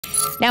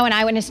Now an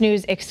Eyewitness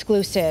News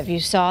exclusive. You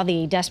saw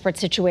the desperate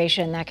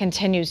situation that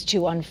continues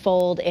to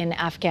unfold in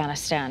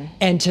Afghanistan.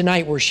 And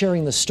tonight we're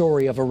sharing the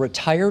story of a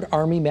retired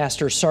Army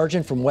Master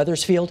Sergeant from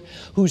Wethersfield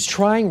who's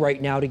trying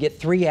right now to get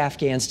 3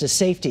 Afghans to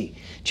safety.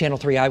 Channel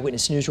 3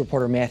 Eyewitness News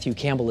reporter Matthew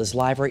Campbell is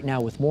live right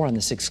now with more on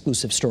this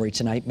exclusive story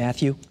tonight.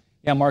 Matthew?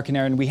 Yeah, Mark and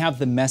Aaron, we have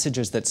the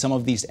messages that some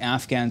of these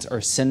Afghans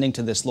are sending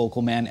to this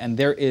local man, and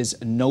there is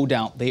no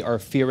doubt they are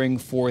fearing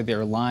for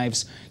their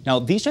lives. Now,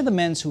 these are the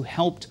men who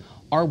helped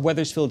our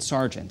Wethersfield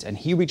sergeant, and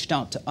he reached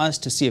out to us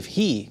to see if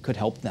he could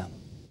help them.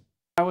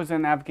 I was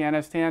in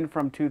Afghanistan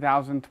from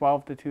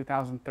 2012 to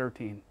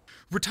 2013.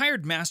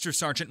 Retired Master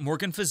Sergeant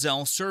Morgan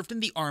Fazell served in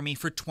the Army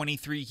for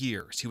 23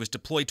 years. He was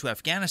deployed to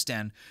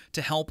Afghanistan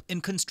to help in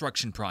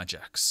construction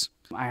projects.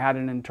 I had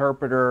an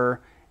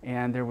interpreter,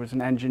 and there was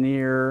an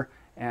engineer,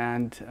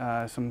 and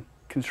some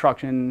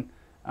construction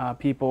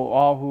people,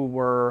 all who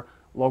were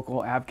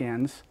local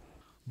Afghans.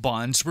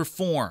 Bonds were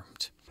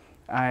formed.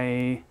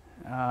 I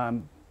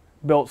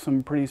built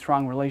some pretty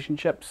strong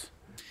relationships.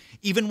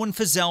 Even when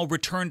Fazell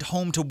returned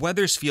home to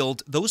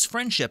Wethersfield, those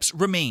friendships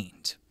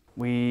remained.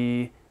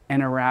 We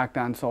interact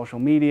on social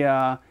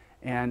media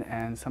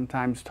and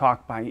sometimes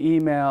talk by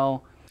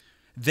email.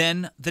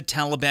 Then the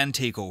Taliban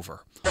takeover.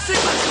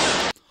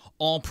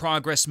 All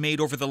progress made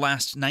over the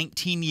last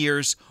 19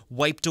 years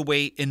wiped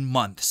away in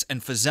months,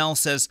 and Fazell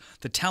says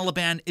the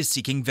Taliban is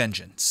seeking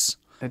vengeance.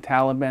 The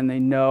Taliban, they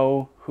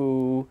know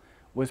who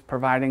was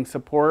providing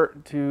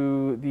support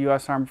to the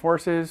U.S. Armed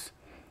Forces,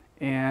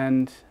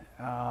 and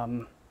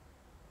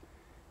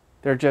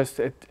they're just,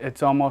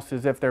 it's almost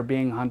as if they're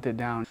being hunted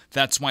down.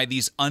 That's why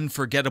these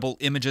unforgettable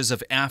images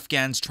of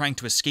Afghans trying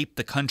to escape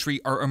the country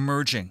are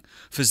emerging.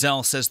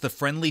 Fazell says the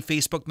friendly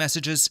Facebook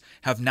messages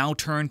have now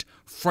turned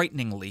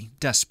frighteningly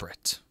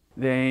desperate.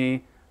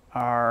 They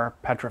are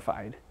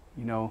petrified.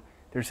 You know,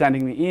 they're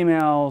sending me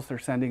emails, they're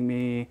sending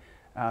me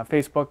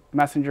Facebook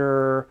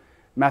Messenger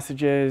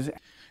messages.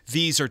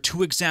 These are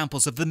 2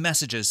 examples of the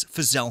messages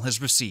Fazell has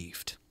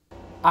received.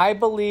 I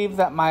believe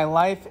that my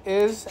life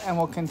is and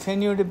will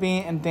continue to be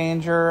in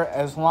danger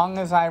as long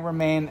as I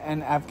remain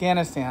in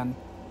Afghanistan.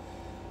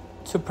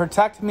 To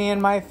protect me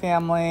and my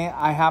family,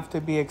 I have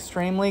to be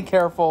extremely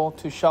careful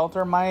to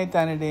shelter my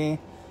identity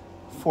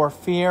for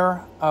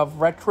fear of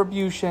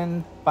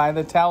retribution by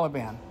the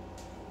Taliban.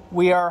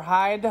 We are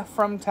hide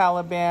from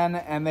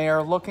Taliban, and they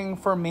are looking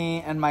for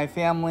me and my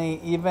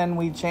family, even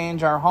we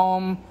change our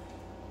home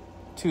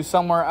to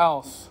somewhere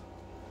else.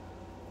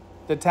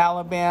 The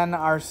Taliban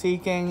are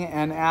seeking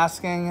and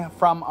asking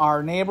from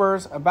our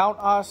neighbors about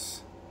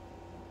us.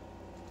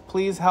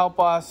 Please help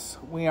us.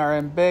 We are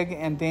in big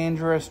and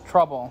dangerous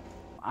trouble.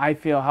 I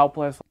feel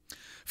helpless.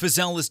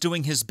 Fazell is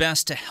doing his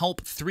best to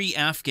help 3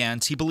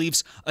 Afghans. He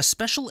believes a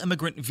special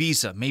immigrant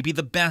visa may be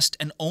the best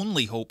and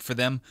only hope for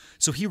them,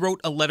 so he wrote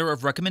a letter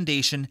of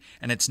recommendation,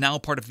 and it's now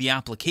part of the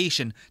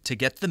application to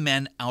get the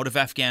men out of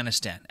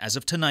Afghanistan. As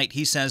of tonight,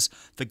 he says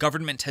the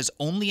government has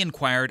only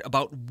inquired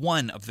about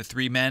 1 of the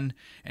 3 men,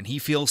 and he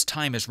feels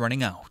time is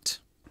running out.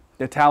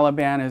 The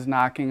Taliban is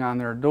knocking on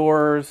their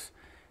doors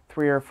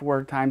 3 or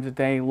 4 times a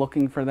day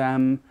looking for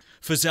them.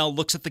 Fazell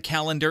looks at the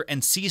calendar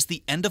and sees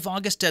the end of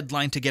August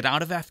deadline to get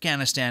out of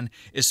Afghanistan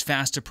is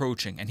fast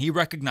approaching, and he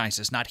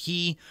recognizes not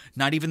he,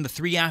 not even the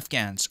 3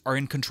 Afghans are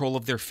in control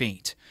of their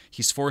fate.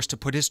 He's forced to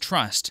put his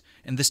trust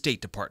in the State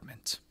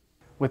Department.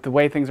 With the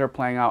way things are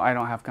playing out, I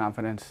don't have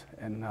confidence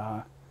in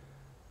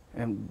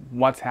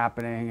what's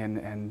happening,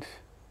 and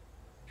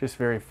just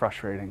very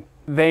frustrating.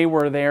 They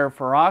were there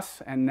for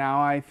us, and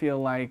now I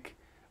feel like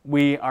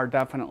we are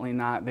definitely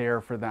not there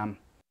for them.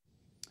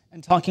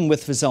 And talking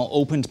with Fazell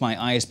opened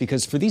my eyes,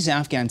 because for these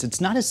Afghans,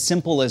 it's not as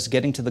simple as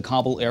getting to the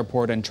Kabul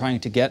airport and trying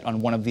to get on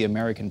one of the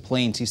American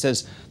planes. He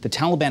says the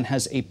Taliban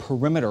has a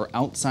perimeter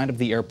outside of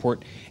the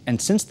airport,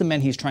 and since the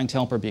men he's trying to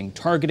help are being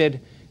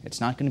targeted,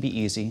 it's not going to be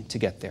easy to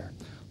get there.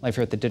 Live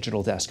here at the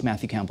digital desk,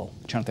 Matthew Campbell,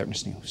 Channel 3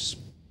 Eyewitness News.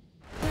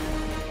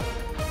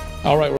 All right.